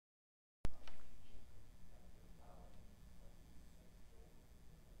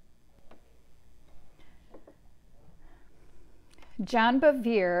John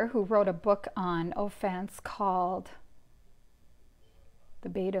Bevere, who wrote a book on offense called The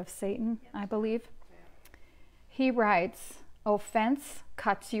Bait of Satan, I believe, he writes, offense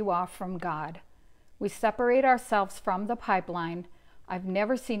cuts you off from God. We separate ourselves from the pipeline. I've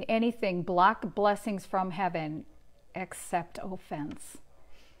never seen anything block blessings from heaven except offense.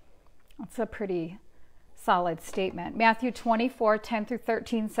 That's a pretty solid statement. Matthew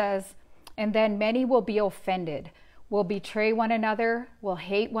 24:10-13 says, and then many will be offended, will betray one another, will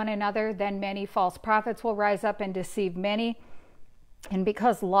hate one another. Then many false prophets will rise up and deceive many. And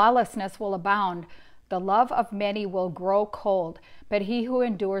because lawlessness will abound, the love of many will grow cold. But he who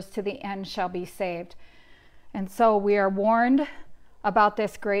endures to the end shall be saved. And so we are warned about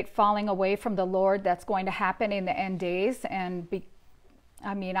this great falling away from the Lord that's going to happen in the end days. And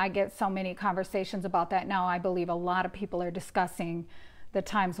I get so many conversations about that now. I believe a lot of people are discussing the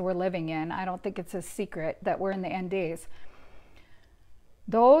times we're living in. I don't think it's a secret that we're in the end days.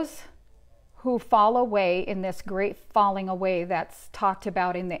 Those who fall away in this great falling away that's talked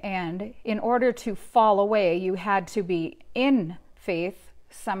about in the end, in order to fall away, you had to be in faith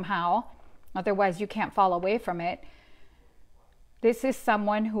somehow. Otherwise, you can't fall away from it. This is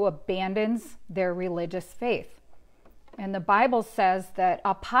someone who abandons their religious faith. And the Bible says that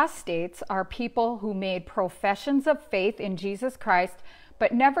apostates are people who made professions of faith in Jesus Christ,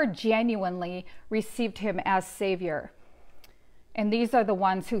 but never genuinely received him as Savior. And these are the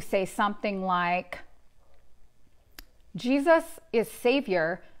ones who say something like, Jesus is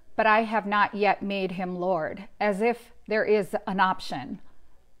Savior, but I have not yet made him Lord, as if there is an option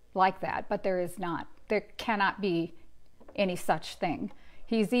like that, but there is not. There cannot be any such thing.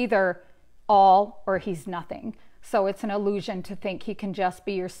 He's either all or he's nothing. So it's an illusion to think he can just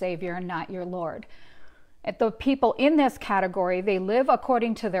be your Savior and not your Lord. The people in this category, they live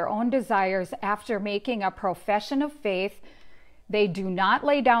according to their own desires after making a profession of faith. They do not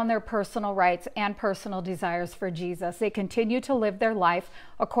lay down their personal rights and personal desires for Jesus. They continue to live their life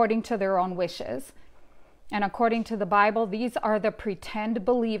according to their own wishes. And according to the Bible, these are the pretend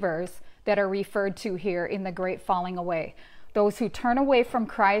believers that are referred to here in the great falling away. Those who turn away from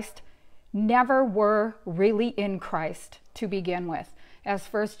Christ never were really in Christ to begin with. As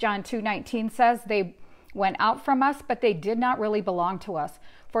 1 John 2:19 says, they went out from us, but they did not really belong to us.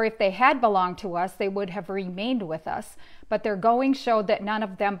 For if they had belonged to us, they would have remained with us. But their going showed that none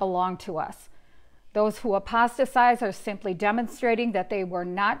of them belonged to us. Those who apostatize are simply demonstrating that they were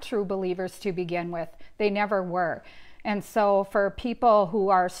not true believers to begin with. They never were. And so for people who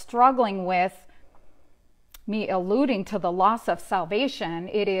are struggling with me alluding to the loss of salvation,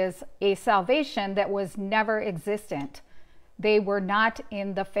 it is a salvation that was never existent. They were not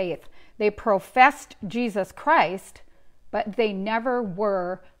in the faith. They professed Jesus Christ, but they never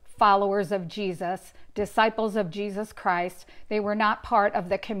were followers of Jesus, disciples of Jesus Christ. They were not part of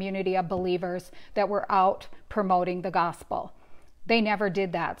the community of believers that were out promoting the gospel. They never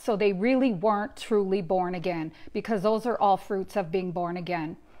did that. So they really weren't truly born again, because those are all fruits of being born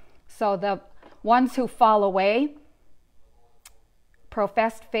again. So the ones who fall away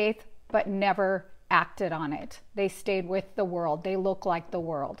professed faith but never acted on it. They stayed with the world. They look like the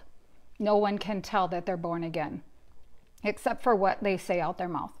world. No one can tell that they're born again, except for what they say out their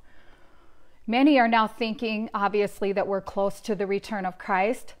mouth. Many are now thinking, obviously, that we're close to the return of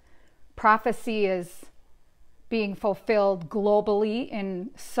Christ. Prophecy is being fulfilled globally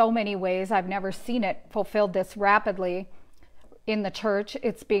in so many ways. I've never seen it fulfilled this rapidly in the church.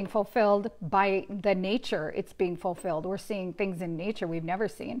 It's being fulfilled by the nature. It's being fulfilled. We're seeing things in nature we've never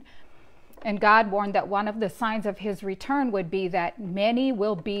seen. And God warned that one of the signs of his return would be that many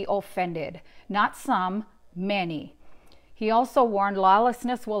will be offended. Not some, many. He also warned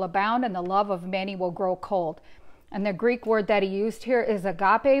lawlessness will abound and the love of many will grow cold. And the Greek word that he used here is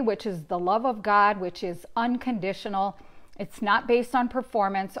agape, which is the love of God, which is unconditional. It's not based on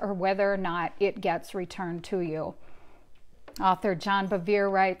performance or whether or not it gets returned to you. Author John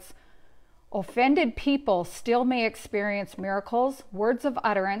Bevere writes, offended people still may experience miracles, words of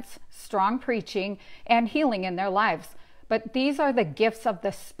utterance, strong preaching, and healing in their lives. But these are the gifts of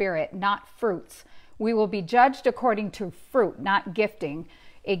the Spirit, not fruits. We will be judged according to fruit, not gifting.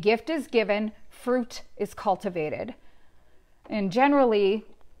 A gift is given, fruit is cultivated. And generally,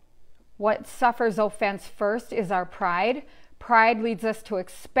 what suffers offense first is our pride. Pride leads us to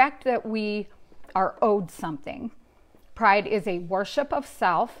expect that we are owed something. Pride is a worship of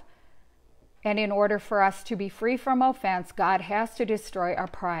self. And in order for us to be free from offense, God has to destroy our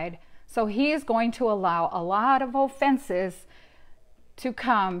pride. So he is going to allow a lot of offenses to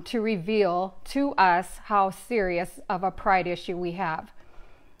come to reveal to us how serious of a pride issue we have.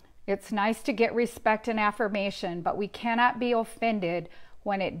 It's nice to get respect and affirmation, but we cannot be offended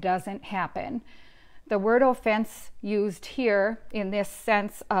when it doesn't happen. The word offense used here in this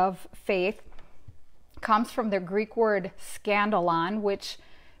sense of faith comes from the Greek word scandalon, which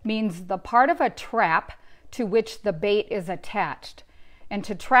means the part of a trap to which the bait is attached. And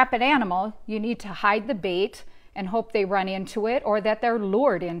to trap an animal, you need to hide the bait and hope they run into it or that they're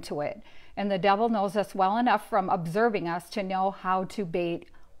lured into it. And the devil knows us well enough from observing us to know how to bait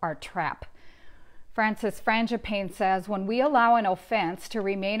our trap. Francis Frangipane says, when we allow an offense to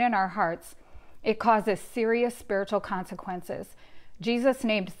remain in our hearts, it causes serious spiritual consequences. Jesus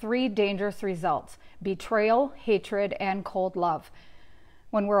named 3 dangerous results: betrayal, hatred, and cold love.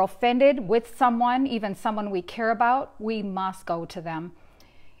 When we're offended with someone, even someone we care about, we must go to them.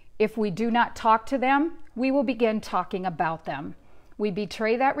 If we do not talk to them, we will begin talking about them. We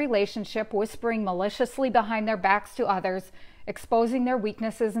betray that relationship, whispering maliciously behind their backs to others, exposing their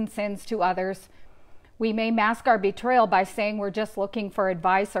weaknesses and sins to others. We may mask our betrayal by saying we're just looking for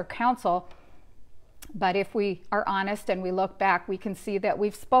advice or counsel, but if we are honest and we look back, we can see that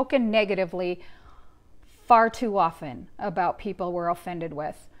we've spoken negatively far too often about people we're offended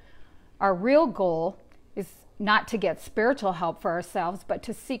with. Our real goal is not to get spiritual help for ourselves, but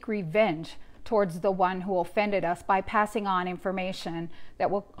to seek revenge towards the one who offended us by passing on information that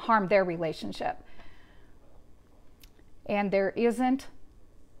will harm their relationship. And there isn't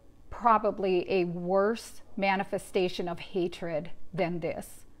probably a worse manifestation of hatred than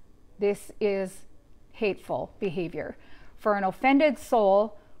this. This is hateful behavior. For an offended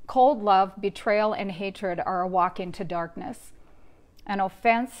soul, cold love, betrayal, and hatred are a walk into darkness. An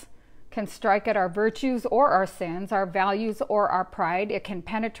offense can strike at our virtues or our sins, our values or our pride. It can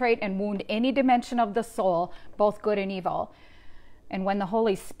penetrate and wound any dimension of the soul, both good and evil. And when the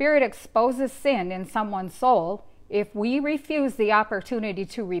Holy Spirit exposes sin in someone's soul, if we refuse the opportunity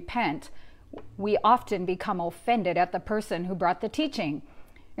to repent, we often become offended at the person who brought the teaching.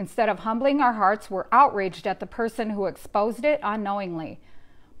 Instead of humbling our hearts, we're outraged at the person who exposed it unknowingly.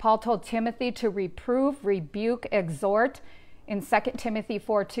 Paul told Timothy to reprove, rebuke, exhort. In 2 Timothy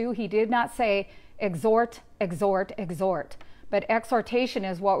 4:2, he did not say exhort, exhort, exhort, but exhortation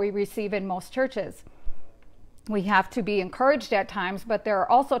is what we receive in most churches. We have to be encouraged at times, but there are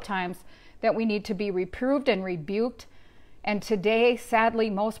also times that we need to be reproved and rebuked. And today, sadly,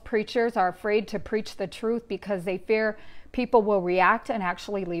 most preachers are afraid to preach the truth because they fear people will react and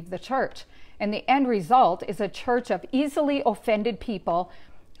actually leave the church. And the end result is a church of easily offended people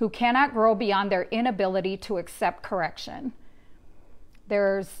who cannot grow beyond their inability to accept correction.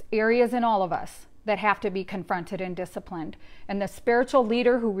 There's areas in all of us that have to be confronted and disciplined. And the spiritual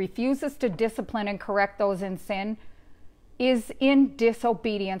leader who refuses to discipline and correct those in sin is in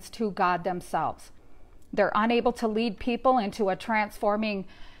disobedience to God themselves. They're unable to lead people into a transforming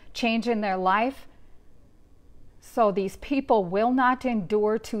change in their life. So these people will not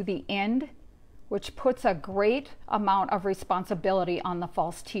endure to the end, which puts a great amount of responsibility on the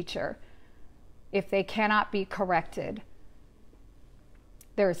false teacher if they cannot be corrected.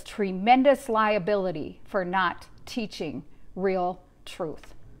 There's tremendous liability for not teaching real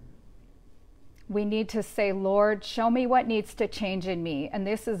truth. We need to say, Lord, show me what needs to change in me. And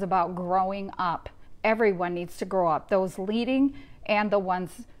this is about growing up. Everyone needs to grow up, those leading and the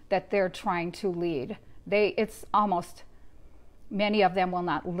ones that they're trying to lead. It's almost, many of them will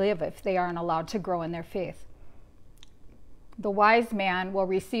not live if they aren't allowed to grow in their faith. The wise man will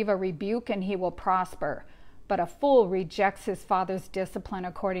receive a rebuke and he will prosper, but a fool rejects his father's discipline,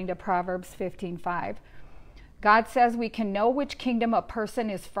 according to Proverbs 15:5. God says we can know which kingdom a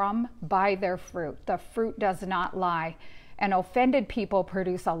person is from by their fruit. The fruit does not lie. And offended people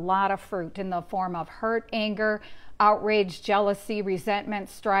produce a lot of fruit in the form of hurt, anger, outrage, jealousy, resentment,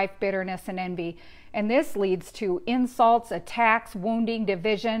 strife, bitterness, and envy. And this leads to insults, attacks, wounding,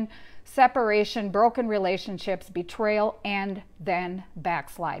 division, separation, broken relationships, betrayal, and then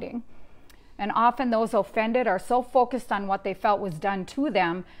backsliding. And often those offended are so focused on what they felt was done to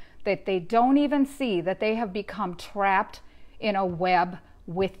them that they don't even see that they have become trapped in a web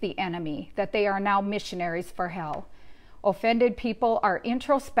with the enemy, that they are now missionaries for hell. Offended people are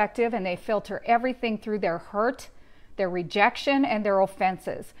introspective and they filter everything through their hurt, their rejection, and their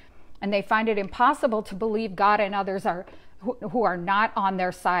offenses. And they find it impossible to believe God and others who are not on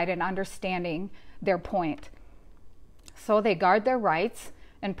their side and understanding their point. So they guard their rights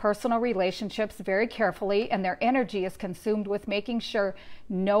and personal relationships very carefully, and their energy is consumed with making sure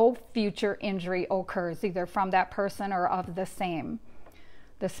no future injury occurs, either from that person or of the same.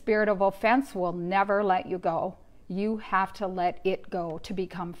 The spirit of offense will never let you go. You have to let it go to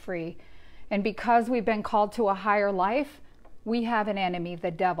become free. And because we've been called to a higher life, We have an enemy,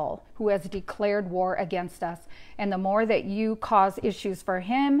 the devil, who has declared war against us. And the more that you cause issues for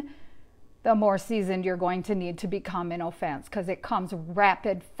him, the more seasoned you're going to need to become in offense, because it comes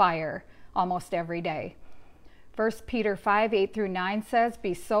rapid fire almost every day. 1 Peter 5:8-9 says,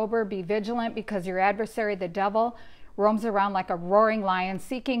 "Be sober, be vigilant, because your adversary, the devil, roams around like a roaring lion,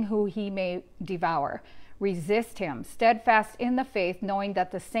 seeking who he may devour. Resist him, steadfast in the faith, knowing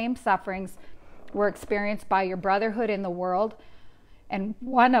that the same sufferings were experienced by your brotherhood in the world." And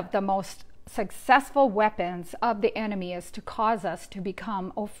one of the most successful weapons of the enemy is to cause us to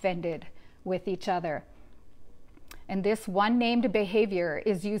become offended with each other. And this one named behavior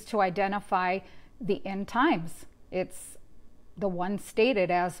is used to identify the end times. It's the one stated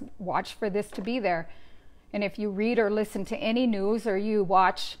as, watch for this to be there. And if you read or listen to any news or you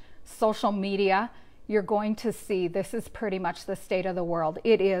watch social media, you're going to see this is pretty much the state of the world.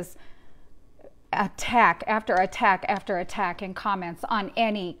 It is attack after attack after attack in comments on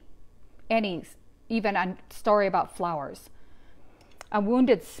any, even a story about flowers. A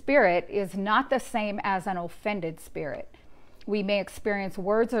wounded spirit is not the same as an offended spirit. We may experience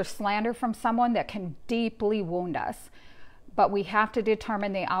words or slander from someone that can deeply wound us, but we have to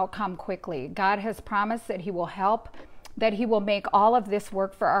determine the outcome quickly. God has promised that he will help, that he will make all of this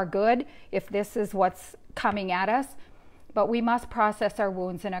work for our good if this is what's coming at us. But we must process our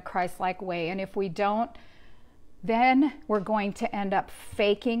wounds in a Christ-like way. And if we don't, then we're going to end up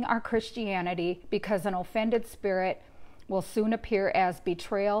faking our Christianity, because an offended spirit will soon appear as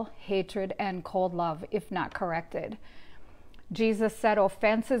betrayal, hatred, and cold love if not corrected. Jesus said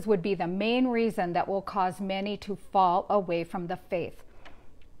offenses would be the main reason that will cause many to fall away from the faith.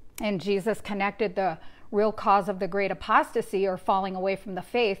 And Jesus connected the real cause of the great apostasy, or falling away from the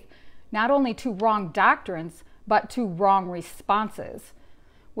faith, not only to wrong doctrines, but to wrong responses.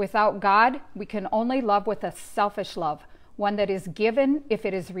 Without God, we can only love with a selfish love, one that is given if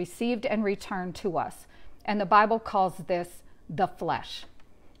it is received and returned to us. And the Bible calls this the flesh.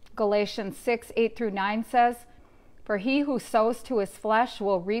 Galatians 6:8-9 says, "For he who sows to his flesh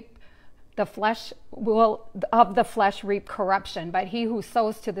will reap the flesh, will of the flesh reap corruption, but he who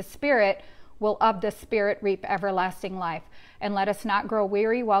sows to the Spirit will of the Spirit reap everlasting life. And let us not grow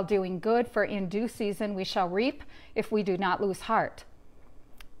weary while doing good, for in due season we shall reap if we do not lose heart."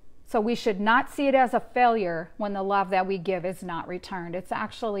 So we should not see it as a failure when the love that we give is not returned. It's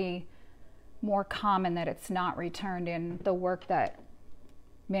actually more common that it's not returned in the work that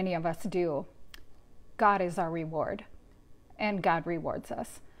many of us do. God is our reward, and God rewards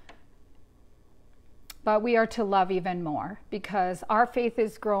us. But we are to love even more, because our faith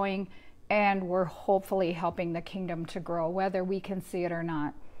is growing, and we're hopefully helping the kingdom to grow, whether we can see it or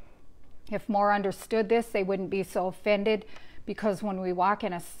not. If more understood this, they wouldn't be so offended, because when we walk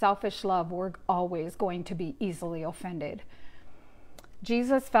in a selfish love, we're always going to be easily offended.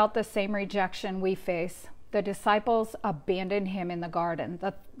 Jesus felt the same rejection we face. The disciples abandoned him in the garden,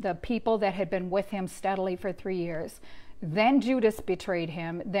 the people that had been with him steadily for 3 years. Then Judas betrayed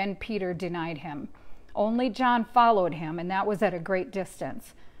him, then Peter denied him. Only John followed him, and that was at a great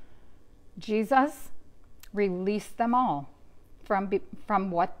distance. Jesus released them all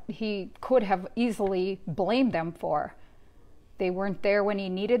from what he could have easily blamed them for. They weren't there when he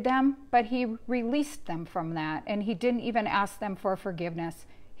needed them, but he released them from that, and he didn't even ask them for forgiveness.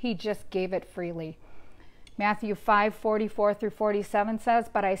 He just gave it freely. Matthew 5:44-47 says,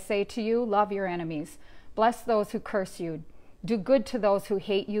 "But I say to you, love your enemies. Bless those who curse you. Do good to those who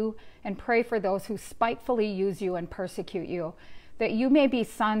hate you, and pray for those who spitefully use you and persecute you, that you may be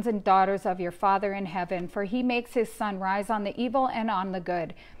sons and daughters of your Father in heaven, for he makes his sun rise on the evil and on the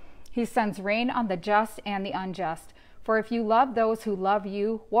good. He sends rain on the just and the unjust. For if you love those who love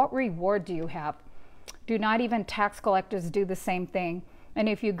you, what reward do you have? Do not even tax collectors do the same thing? And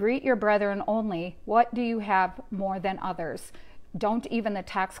if you greet your brethren only, what do you have more than others? Don't even the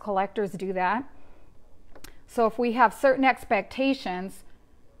tax collectors do that?" So if we have certain expectations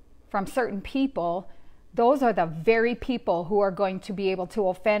from certain people, those are the very people who are going to be able to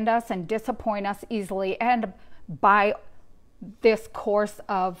offend us and disappoint us easily. And by this course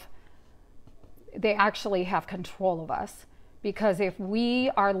of, they actually have control of us. Because if we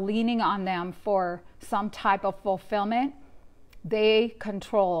are leaning on them for some type of fulfillment, they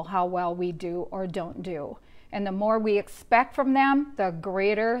control how well we do or don't do. And the more we expect from them, the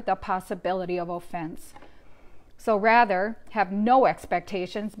greater the possibility of offense. So rather, have no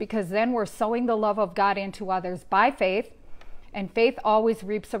expectations, because then we're sowing the love of God into others by faith, and faith always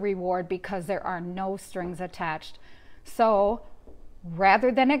reaps a reward because there are no strings attached. So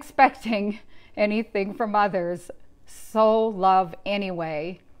rather than expecting anything from others, sow love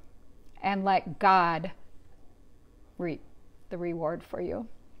anyway, and let God reap the reward for you.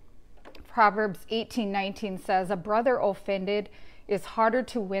 Proverbs 18:19 says, a brother offended is harder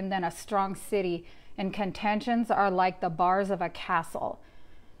to win than a strong city, and contentions are like the bars of a castle.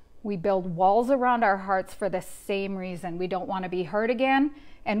 We build walls around our hearts for the same reason. We don't want to be hurt again,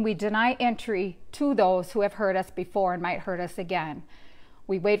 and we deny entry to those who have hurt us before and might hurt us again.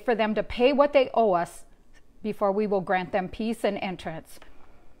 We wait for them to pay what they owe us before we will grant them peace and entrance.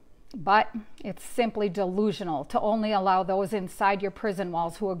 But it's simply delusional to only allow those inside your prison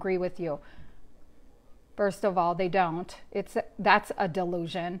walls who agree with you. First of all, they don't. That's a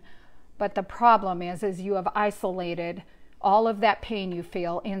delusion. But the problem is you have isolated all of that pain you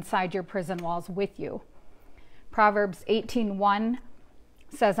feel inside your prison walls with you. Proverbs 18:1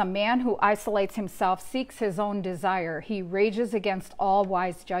 says, a man who isolates himself seeks his own desire. He rages against all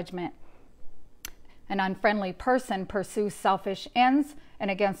wise judgment. An unfriendly person pursues selfish ends,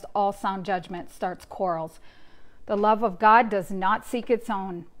 and against all sound judgment starts quarrels. The love of God does not seek its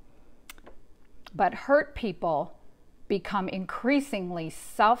own, but hurt people become increasingly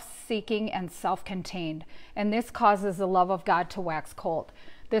self-seeking and self-contained, and this causes the love of God to wax cold.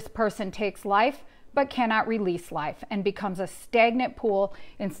 This person takes life but cannot release life and becomes a stagnant pool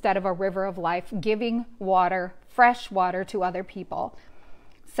instead of a river of life, giving water, fresh water to other people.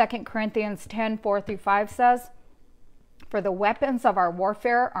 2 Corinthians 10:4-5 says, for the weapons of our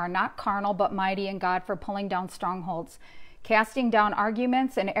warfare are not carnal but mighty in God for pulling down strongholds, casting down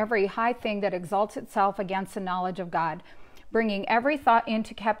arguments and every high thing that exalts itself against the knowledge of God, bringing every thought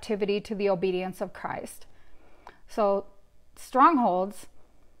into captivity to the obedience of Christ. So strongholds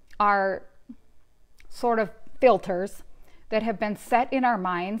are sort of filters that have been set in our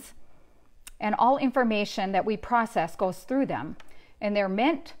minds, and all information that we process goes through them. And they're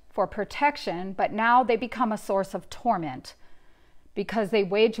meant for protection, but now they become a source of torment because they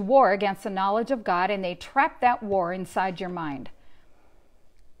wage war against the knowledge of God, and they trap that war inside your mind.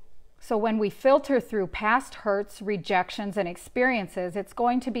 So when we filter through past hurts, rejections, and experiences, it's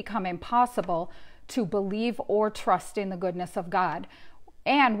going to become impossible to believe or trust in the goodness of God.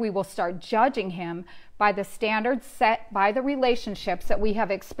 And we will start judging him by the standards set by the relationships that we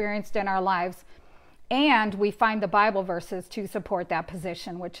have experienced in our lives. And we find the Bible verses to support that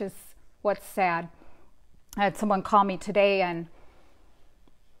position, which is what's sad. I had someone call me today, and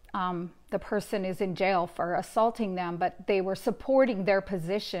the person is in jail for assaulting them, but they were supporting their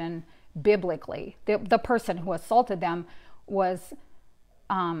position biblically. The person who assaulted them was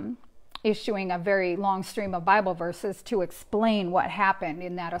issuing a very long stream of Bible verses to explain what happened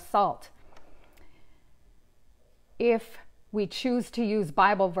in that assault. If we choose to use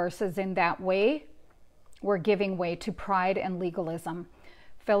Bible verses in that way, we're giving way to pride and legalism.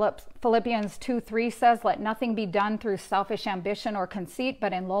 Philippians 2:3 says, let nothing be done through selfish ambition or conceit,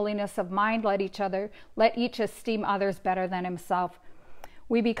 but in lowliness of mind let each esteem others better than himself.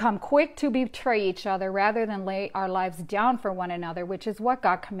 We become quick to betray each other rather than lay our lives down for one another, which is what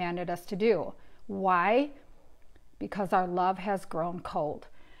God commanded us to do. Why? Because our love has grown cold,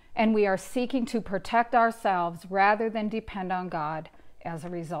 and we are seeking to protect ourselves rather than depend on God as a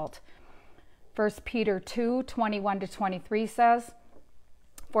result. 1 Peter 2:21-23 says,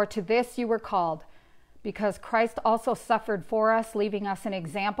 for to this you were called, because Christ also suffered for us, leaving us an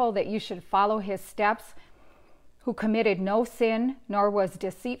example that you should follow his steps, who committed no sin, nor was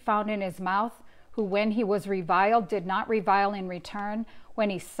deceit found in his mouth, who when he was reviled did not revile in return, when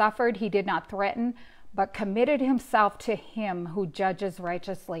he suffered he did not threaten, but committed himself to him who judges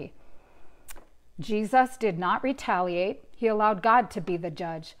righteously. Jesus did not retaliate. He allowed God to be the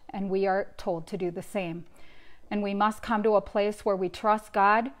judge, and we are told to do the same. And we must come to a place where we trust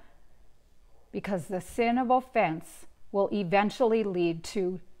God, because the sin of offense will eventually lead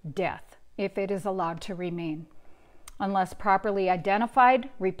to death if it is allowed to remain. Unless properly identified,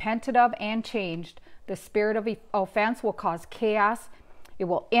 repented of, and changed, the spirit of offense will cause chaos. It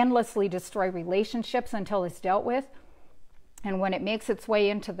will endlessly destroy relationships until it's dealt with. And when it makes its way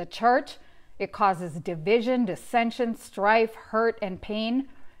into the church, it causes division, dissension, strife, hurt, and pain.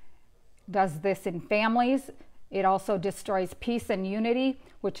 It does this in families. It also destroys peace and unity,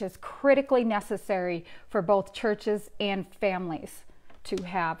 which is critically necessary for both churches and families to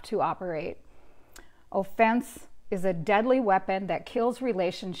have to operate. Offense is a deadly weapon that kills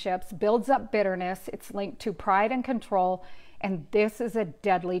relationships, builds up bitterness. It's linked to pride and control, and this is a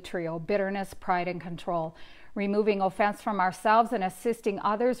deadly trio: bitterness, pride, and control. Removing offense from ourselves and assisting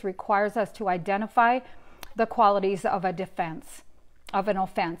others requires us to identify the qualities of an offense,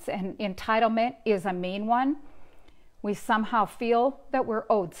 and entitlement is a main one. We somehow feel that we're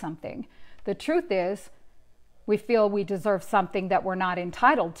owed something. The truth is, we feel we deserve something that we're not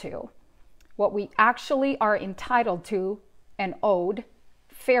entitled to. What we actually are entitled to and owed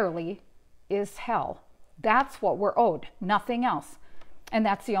fairly is hell. That's what we're owed, nothing else. And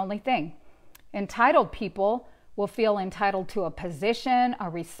that's the only thing. Entitled people will feel entitled to a position, a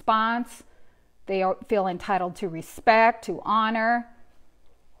response. They feel entitled to respect, to honor,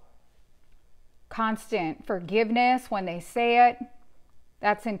 constant forgiveness when they say it.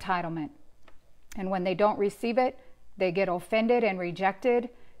 That's entitlement. And when they don't receive it, they get offended and rejected,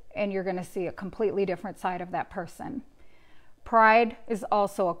 and you're going to see a completely different side of that person. Pride is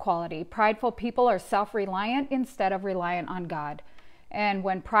also a quality. Prideful people are self-reliant instead of reliant on God. And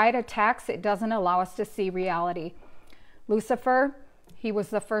when pride attacks, it doesn't allow us to see reality. Lucifer, he was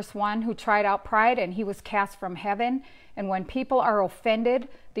the first one who tried out pride, and he was cast from heaven. And when people are offended,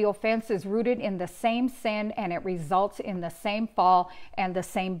 the offense is rooted in the same sin, and it results in the same fall and the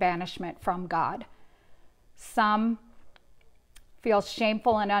same banishment from God. Some feel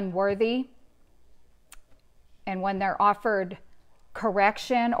shameful and unworthy, and when they're offered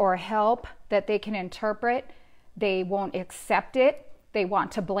correction or help that they can interpret, they won't accept it. They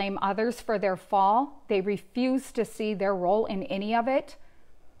want to blame others for their fall. They refuse to see their role in any of it.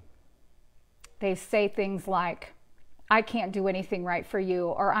 They say things like, I can't do anything right for you,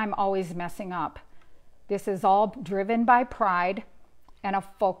 or I'm always messing up. This is all driven by pride and a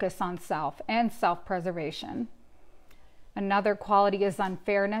focus on self and self-preservation. Another quality is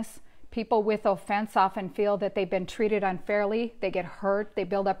unfairness. People with offense often feel that they've been treated unfairly. They get hurt. They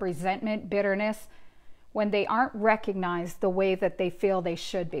build up resentment, bitterness, when they aren't recognized the way that they feel they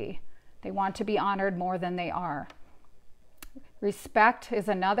should be. They want to be honored more than they are. Respect is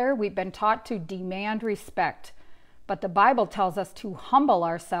another. We've been taught to demand respect, but the Bible tells us to humble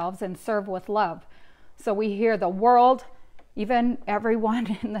ourselves and serve with love. So we hear the world, even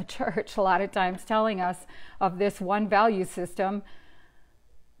everyone in the church, a lot of times telling us of this one value system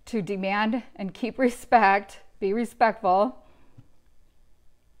to demand and keep respect, be respectful,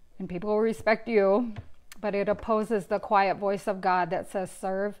 and people will respect you. But it opposes the quiet voice of God that says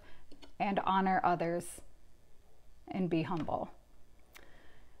serve and honor others and be humble.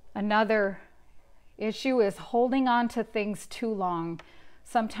 Another issue is holding on to things too long.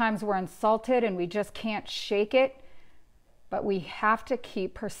 Sometimes we're insulted and we just can't shake it, but we have to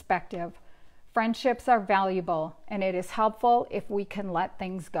keep perspective. Friendships are valuable, and it is helpful if we can let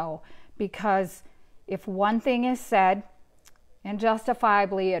things go, because if one thing is said and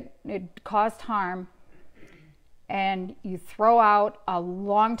justifiably it caused harm, and you throw out a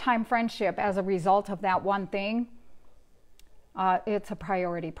long-time friendship as a result of that one thing, it's a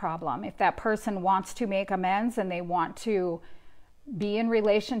priority problem. If that person wants to make amends and they want to be in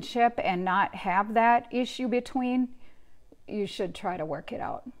relationship and not have that issue between, you should try to work it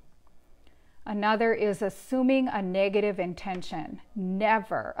out. Another is assuming a negative intention.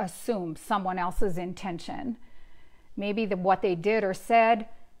 Never assume someone else's intention. Maybe what they did or said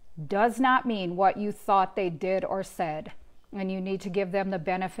does not mean what you thought they did or said, and you need to give them the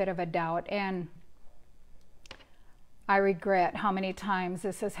benefit of a doubt. And I regret how many times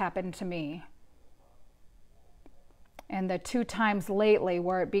this has happened to me. And the 2 times lately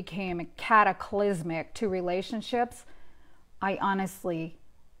where it became cataclysmic to relationships, I honestly,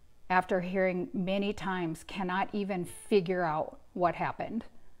 after hearing many times, cannot even figure out what happened.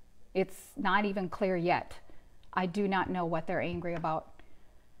 It's not even clear yet. I do not know what they're angry about.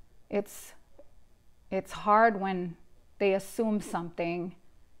 It's hard when they assume something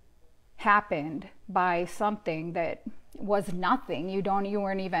happened by something that was nothing. You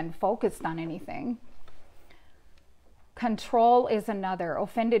weren't even focused on anything. Control is another.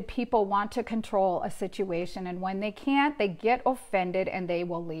 Offended people want to control a situation, and when they can't, they get offended and they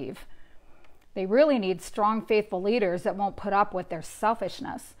will leave. They really need strong, faithful leaders that won't put up with their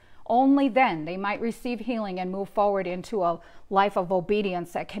selfishness. Only then they might receive healing and move forward into a life of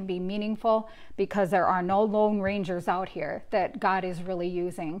obedience that can be meaningful, because there are no lone rangers out here that God is really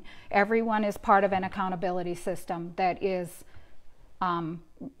using. Everyone is part of an accountability system that is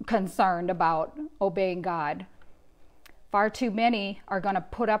concerned about obeying God. Far too many are going to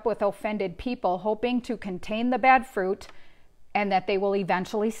put up with offended people, hoping to contain the bad fruit and that they will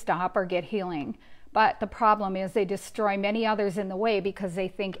eventually stop or get healing. But the problem is they destroy many others in the way because they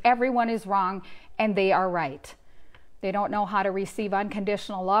think everyone is wrong and they are right. They don't know how to receive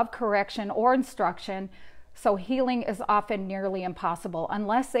unconditional love, correction, or instruction, so healing is often nearly impossible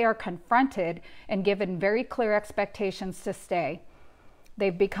unless they are confronted and given very clear expectations to stay.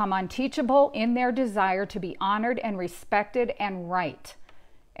 They've become unteachable in their desire to be honored and respected and right,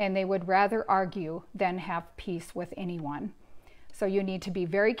 and they would rather argue than have peace with anyone. So you need to be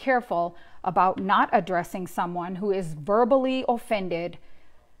very careful about not addressing someone who is verbally offended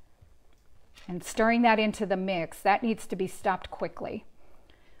And stirring that into the mix, that needs to be stopped quickly.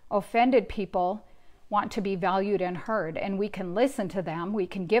 Offended people want to be valued and heard, and we can listen to them, we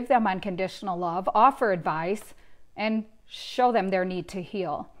can give them unconditional love, offer advice, and show them their need to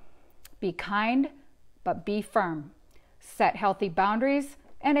heal. Be kind, but be firm. Set healthy boundaries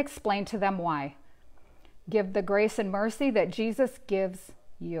and explain to them why. Give the grace and mercy that Jesus gives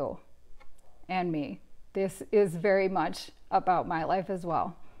you and me. This is very much about my life as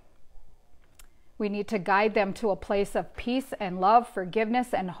well. We need to guide them to a place of peace and love,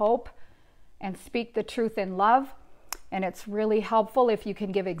 forgiveness and hope, and speak the truth in love. And it's really helpful if you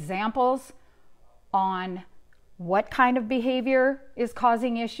can give examples on what kind of behavior is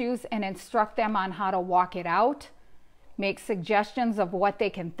causing issues and instruct them on how to walk it out. Make suggestions of what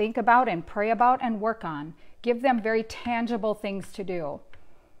they can think about and pray about and work on. Give them very tangible things to do.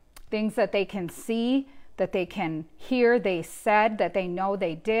 Things that they can see, that they can hear they said, that they know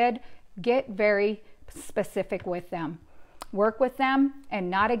they did. Get very specific with them. Work with them and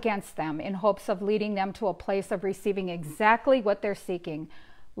not against them in hopes of leading them to a place of receiving exactly what they're seeking: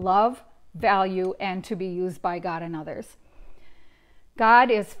 love, value, and to be used by God and others.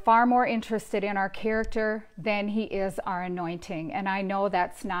 God is far more interested in our character than he is our anointing. And I know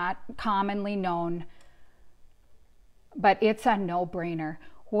that's not commonly known, but it's a no-brainer.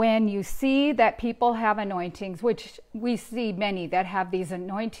 When you see that people have anointings, which we see many that have these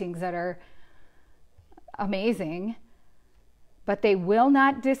anointings that are amazing, but they will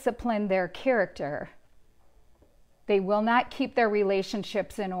not discipline their character. They will not keep their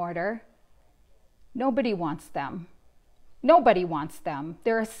relationships in order. Nobody wants them. Nobody wants them.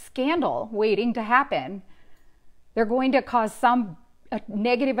 They're a scandal waiting to happen. They're going to cause some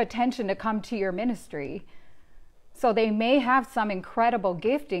negative attention to come to your ministry. So they may have some incredible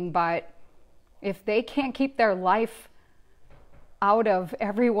gifting, but if they can't keep their life out of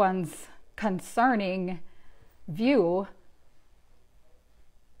everyone's concerning view,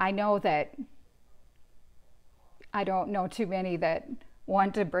 I know that I don't know too many that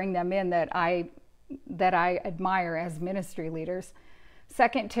want to bring them in that I admire as ministry leaders.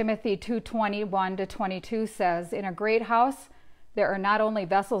 2 Timothy 2:21-22 says, "In a great house there are not only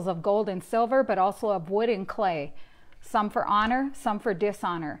vessels of gold and silver, but also of wood and clay, some for honor, some for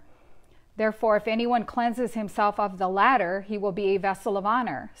dishonor. Therefore, if anyone cleanses himself of the latter, he will be a vessel of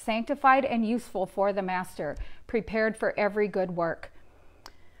honor, sanctified and useful for the master, prepared for every good work."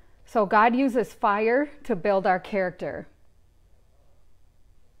 So God uses fire to build our character.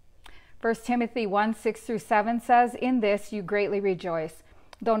 1 Timothy 1:6-7 says, "In this you greatly rejoice,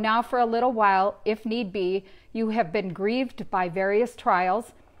 though now for a little while, if need be, you have been grieved by various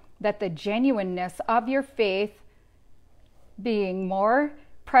trials, that the genuineness of your faith, being more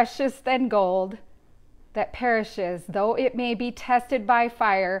precious than gold that perishes, though it may be tested by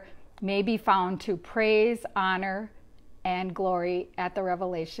fire, may be found to praise, honor, and glory at the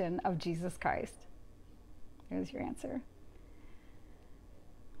revelation of Jesus Christ." There's your answer.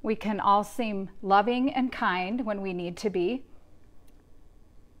 We can all seem loving and kind when we need to be,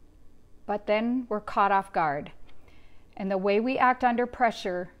 but then we're caught off guard. And the way we act under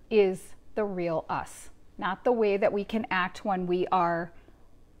pressure is the real us, not the way that we can act when we are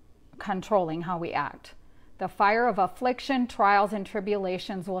controlling how we act. The fire of affliction, trials, and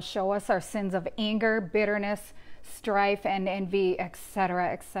tribulations will show us our sins of anger, bitterness, strife, and envy,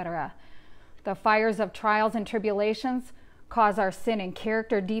 etc., etc. The fires of trials and tribulations cause our sin and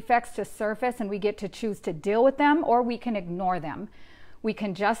character defects to surface, and we get to choose to deal with them, or we can ignore them. We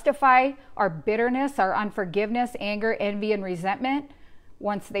can justify our bitterness, our unforgiveness, anger, envy, and resentment.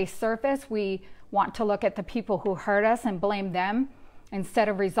 Once they surface, we want to look at the people who hurt us and blame them instead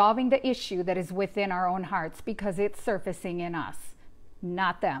of resolving the issue that is within our own hearts, because it's surfacing in us,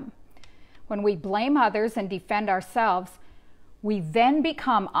 not them. When we blame others and defend ourselves, we then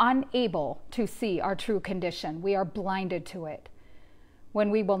become unable to see our true condition. We are blinded to it.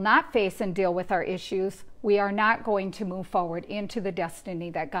 When we will not face and deal with our issues, we are not going to move forward into the destiny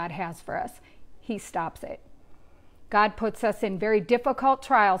that God has for us. He stops it. God puts us in very difficult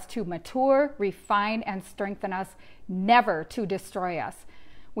trials to mature, refine, and strengthen us, never to destroy us.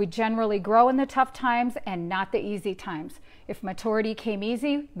 We generally grow in the tough times and not the easy times. If maturity came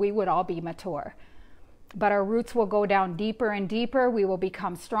easy, we would all be mature. But our roots will go down deeper and deeper. We will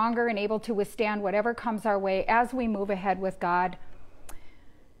become stronger and able to withstand whatever comes our way as we move ahead with God.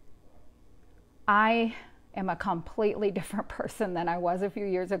 I am a completely different person than I was a few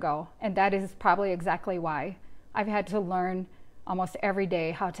years ago, and that is probably exactly why. I've had to learn almost every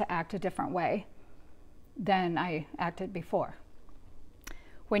day how to act a different way than I acted before.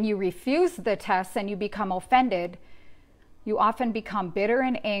 When you refuse the test and you become offended, you often become bitter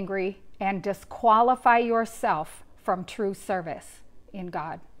and angry and disqualify yourself from true service in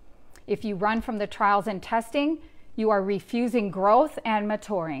God. If you run from the trials and testing, you are refusing growth and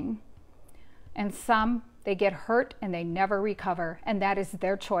maturing. And some, they get hurt and they never recover, and that is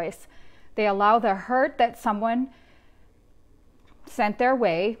their choice. They allow the hurt that someone sent their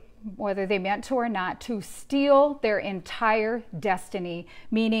way, whether they meant to or not, to steal their entire destiny,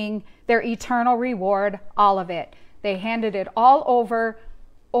 meaning their eternal reward, all of it. They handed it all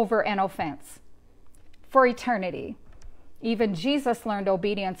over an offense for eternity. Even Jesus learned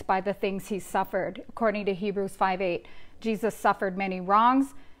obedience by the things he suffered. According to Hebrews 5:8, Jesus suffered many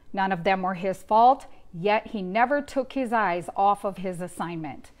wrongs. None of them were his fault, yet he never took his eyes off of his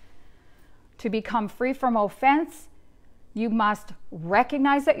assignment. To become free from offense, you must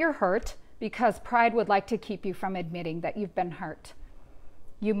recognize that you're hurt, because pride would like to keep you from admitting that you've been hurt.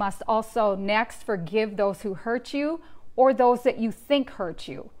 You must also next forgive those who hurt you or those that you think hurt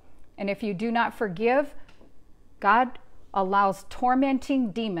you. And if you do not forgive, God allows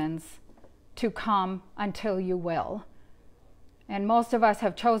tormenting demons to come until you will. And most of us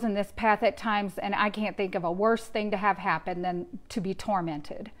have chosen this path at times, and I can't think of a worse thing to have happen than to be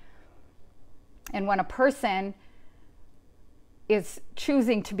tormented. And when a person is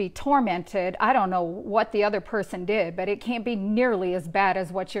choosing to be tormented, I don't know what the other person did, but it can't be nearly as bad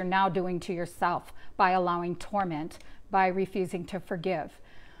as what you're now doing to yourself by allowing torment, by refusing to forgive.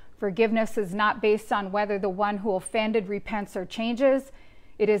 Forgiveness is not based on whether the one who offended repents or changes.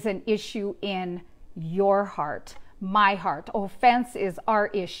 It is an issue in your heart, my heart. Offense is our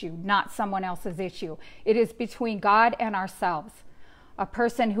issue, not someone else's issue. It is between God and ourselves. A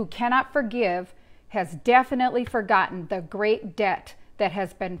person who cannot forgive has definitely forgotten the great debt that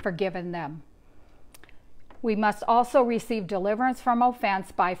has been forgiven them. We must also receive deliverance from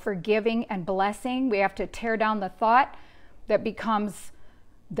offense by forgiving and blessing. We have to tear down the thought that becomes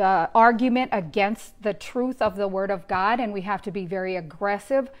the argument against the truth of the Word of God, and we have to be very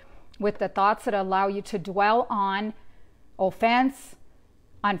aggressive with the thoughts that allow you to dwell on offense,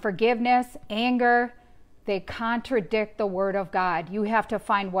 unforgiveness, anger. They contradict the Word of God. You have to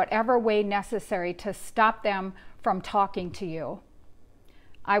find whatever way necessary to stop them from talking to you.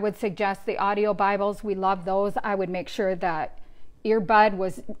 I would suggest the audio Bibles. We love those. I would make sure that earbud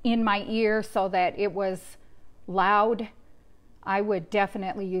was in my ear so that it was loud. I would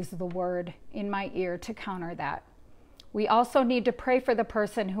definitely use the Word in my ear to counter that. We also need to pray for the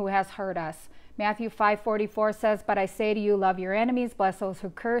person who has hurt us. Matthew 5:44 says, "But I say to you, love your enemies, bless those who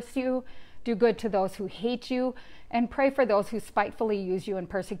curse you, do good to those who hate you, and pray for those who spitefully use you and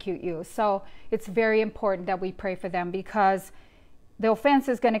persecute you." So it's very important that we pray for them, because the offense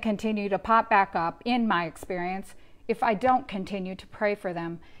is going to continue to pop back up, in my experience, if I don't continue to pray for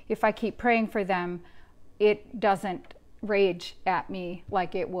them. If I keep praying for them, it doesn't rage at me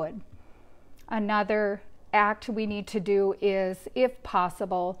like it would. Another act we need to do is, if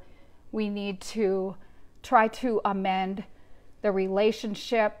possible, we need to try to amend the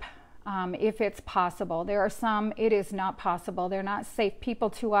relationship. If it's possible. There are some it is not possible. They're not safe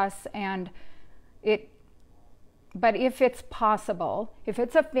people to us, but if it's possible, if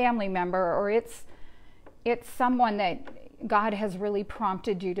it's a family member or it's someone that God has really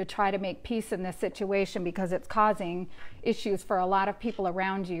prompted you to try to make peace in this situation because it's causing issues for a lot of people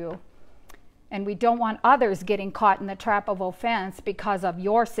around you, and we don't want others getting caught in the trap of offense because of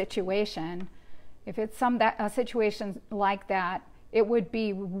your situation. If it's a situation like that, it would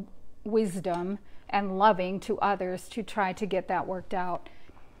be wisdom and loving to others to try to get that worked out.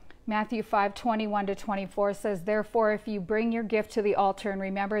 Matthew 5:21-24 says, "Therefore, if you bring your gift to the altar and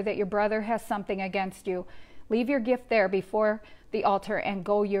remember that your brother has something against you, leave your gift there before the altar and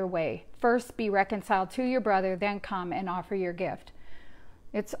go your way. First be reconciled to your brother, then come and offer your gift."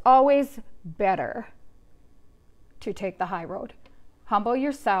 It's always better to take the high road. Humble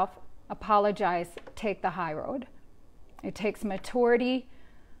yourself, apologize, take the high road. It takes maturity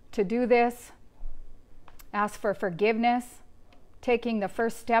to do this. Ask for forgiveness. Taking the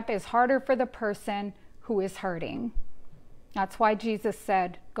first step is harder for the person who is hurting. That's why Jesus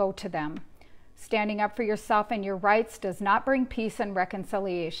said, "Go to them." Standing up for yourself and your rights does not bring peace and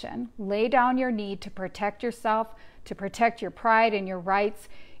reconciliation. Lay down your need to protect yourself, to protect your pride and your rights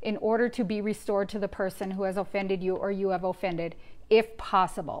in order to be restored to the person who has offended you or you have offended, if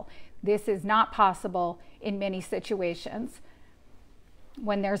possible. This is not possible in many situations.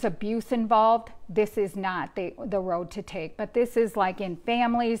 When there's abuse involved, this is not the road to take. But this is like in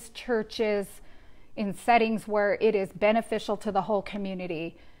families, churches, in settings where it is beneficial to the whole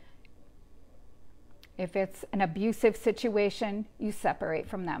community. If it's an abusive situation, you separate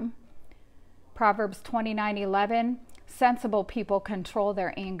from them. Proverbs 29:11, "Sensible people control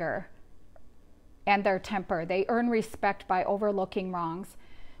their anger, and their temper. They earn respect by overlooking wrongs.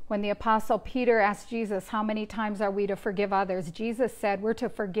 When the Apostle Peter asked Jesus, how many times are we to forgive others? Jesus said we're to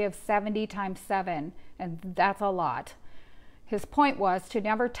forgive 70 times 7, and that's a lot. His point was to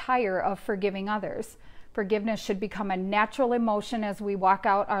never tire of forgiving others. Forgiveness should become a natural emotion as we walk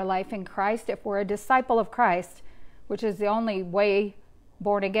out our life in Christ. If we're a disciple of Christ, which is the only way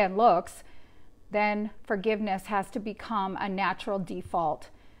born again looks, then forgiveness has to become a natural default.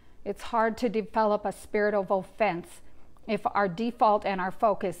 It's hard to develop a spirit of offense if our default and our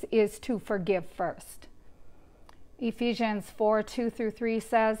focus is to forgive first. Ephesians 4:2-3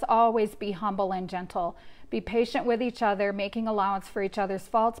 says, always be humble and gentle. Be patient with each other, making allowance for each other's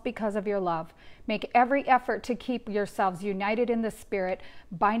faults because of your love. Make every effort to keep yourselves united in the Spirit,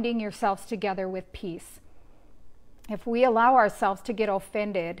 binding yourselves together with peace. If we allow ourselves to get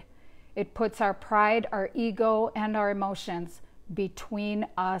offended, it puts our pride, our ego, and our emotions between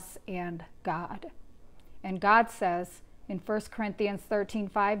us and God. And God says in 1 Corinthians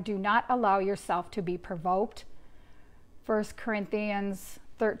 13:5, do not allow yourself to be provoked. 1 Corinthians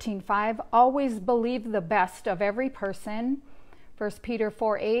 13:5, always believe the best of every person. 1 Peter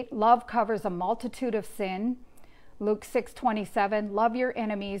 4:8, love covers a multitude of sin. Luke 6:27, love your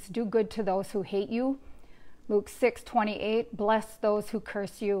enemies, do good to those who hate you. Luke 6:28, bless those who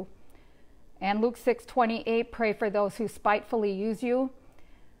curse you. And Luke 6:28, pray for those who spitefully use you.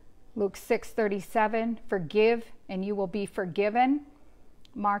 Luke 6:37, forgive and you will be forgiven.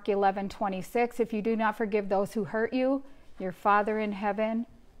 Mark 11:26, if you do not forgive those who hurt you, your Father in heaven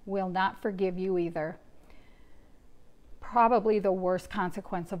will not forgive you either. Probably the worst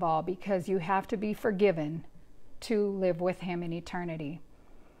consequence of all, because you have to be forgiven to live with him in eternity.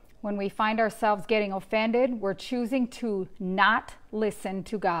 When we find ourselves getting offended, we're choosing to not listen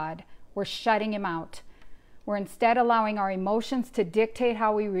to God. We're shutting him out. We're instead allowing our emotions to dictate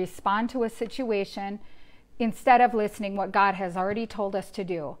how we respond to a situation instead of listening what God has already told us to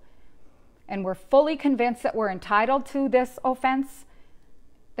do. And we're fully convinced that we're entitled to this offense,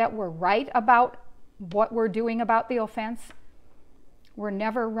 that we're right about what we're doing about the offense. We're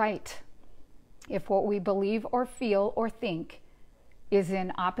never right if what we believe or feel or think is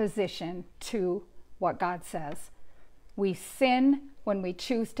in opposition to what God says. We sin when we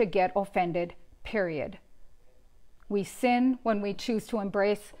choose to get offended, period. We sin when we choose to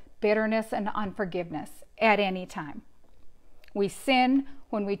embrace bitterness and unforgiveness at any time. We sin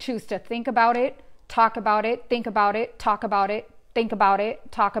when we choose to think about it, talk about it, think about it, talk about it, think about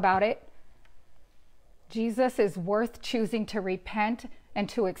it, talk about it. Jesus is worth choosing to repent and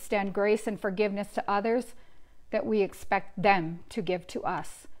to extend grace and forgiveness to others that we expect them to give to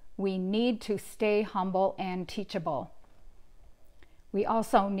us. We need to stay humble and teachable. We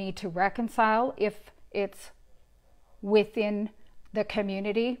also need to reconcile if it's within the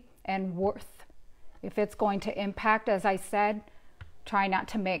community and worth. If it's going to impact, as I said, try not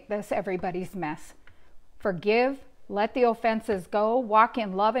to make this everybody's mess. Forgive, let the offenses go, walk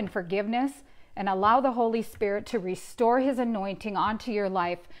in love and forgiveness, and allow the Holy Spirit to restore his anointing onto your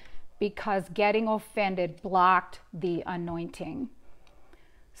life, because getting offended blocked the anointing.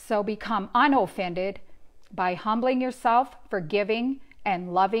 So become unoffended by humbling yourself, forgiving,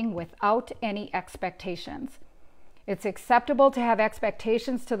 and loving without any expectations. It's acceptable to have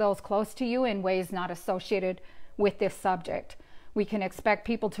expectations to those close to you in ways not associated with this subject. We can expect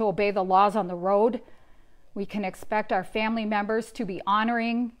people to obey the laws on the road. We can expect our family members to be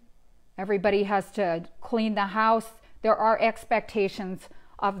honoring. Everybody has to clean the house. There are expectations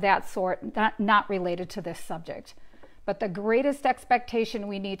of that sort, not related to this subject. But the greatest expectation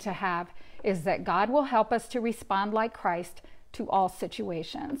we need to have is that God will help us to respond like Christ to all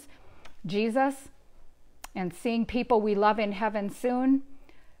situations. Jesus and seeing people we love in heaven soon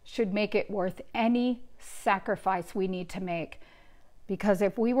should make it worth any sacrifice we need to make. Because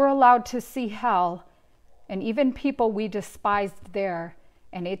if we were allowed to see hell and even people we despised there,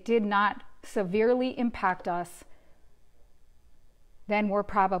 and it did not severely impact us, then we're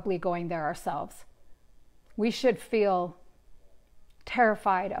probably going there ourselves. We should feel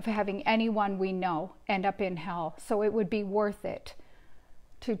terrified of having anyone we know end up in hell. So it would be worth it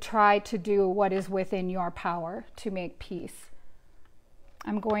to try to do what is within your power to make peace.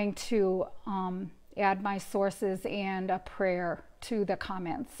 I'm going to add my sources and a prayer to the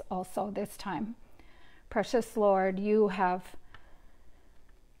comments also this time. Precious Lord, you have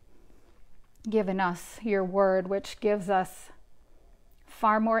given us your word, which gives us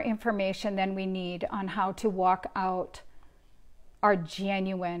far more information than we need on how to walk out our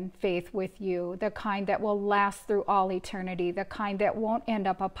genuine faith with you, the kind that will last through all eternity, the kind that won't end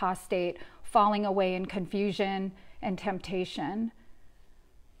up apostate, falling away in confusion and temptation.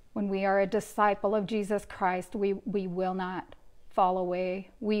 When we are a disciple of Jesus Christ, we will not fall away.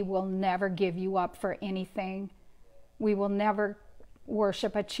 We will never give you up for anything. We will never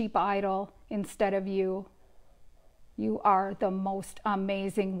worship a cheap idol instead of you. You are the most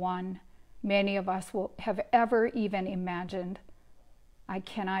amazing one many of us will have ever even imagined. I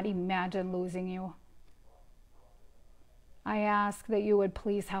cannot imagine losing you. I ask that you would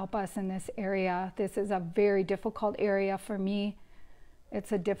please help us in this area. This is a very difficult area for me.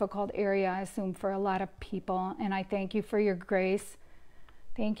 It's a difficult area, I assume, for a lot of people. And I thank you for your grace.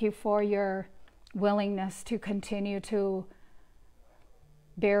 Thank you for your willingness to continue to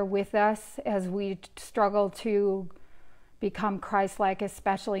bear with us as we struggle to become Christ-like,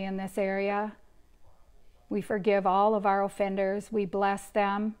 especially in this area. We forgive all of our offenders. We bless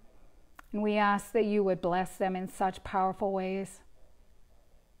them. And we ask that you would bless them in such powerful ways.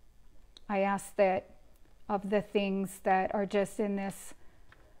 I ask that of the things that are just in this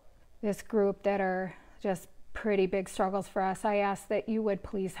group that are just pretty big struggles for us, I ask that you would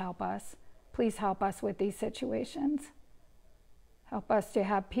please help us. Please help us with these situations. Help us to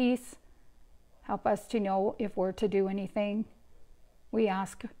have peace. Help us to know if we're to do anything. We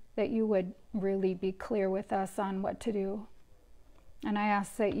ask that you would really be clear with us on what to do. And I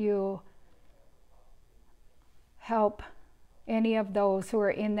ask that you help any of those who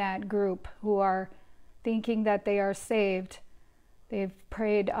are in that group who are thinking that they are saved. They've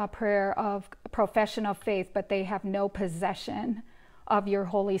prayed a prayer of profession of faith, but they have no possession of your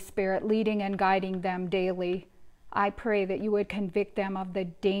Holy Spirit leading and guiding them daily. I pray that you would convict them of the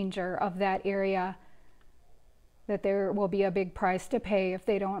danger of that area, that there will be a big price to pay if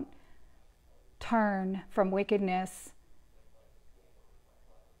they don't turn from wickedness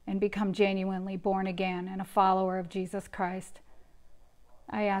and become genuinely born again and a follower of Jesus Christ.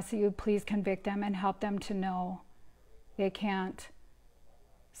 I ask that you please convict them and help them to know they can't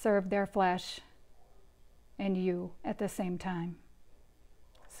serve their flesh and you at the same time.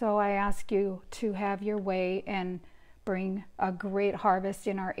 So I ask you to have your way and bring a great harvest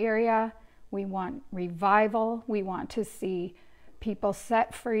in our area. We want revival. We want to see people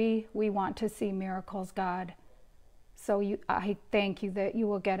set free. We want to see miracles, God. So I thank you that you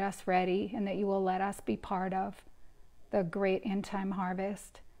will get us ready and that you will let us be part of the great end time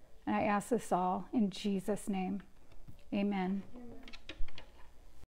harvest. And I ask this all in Jesus' name. Amen.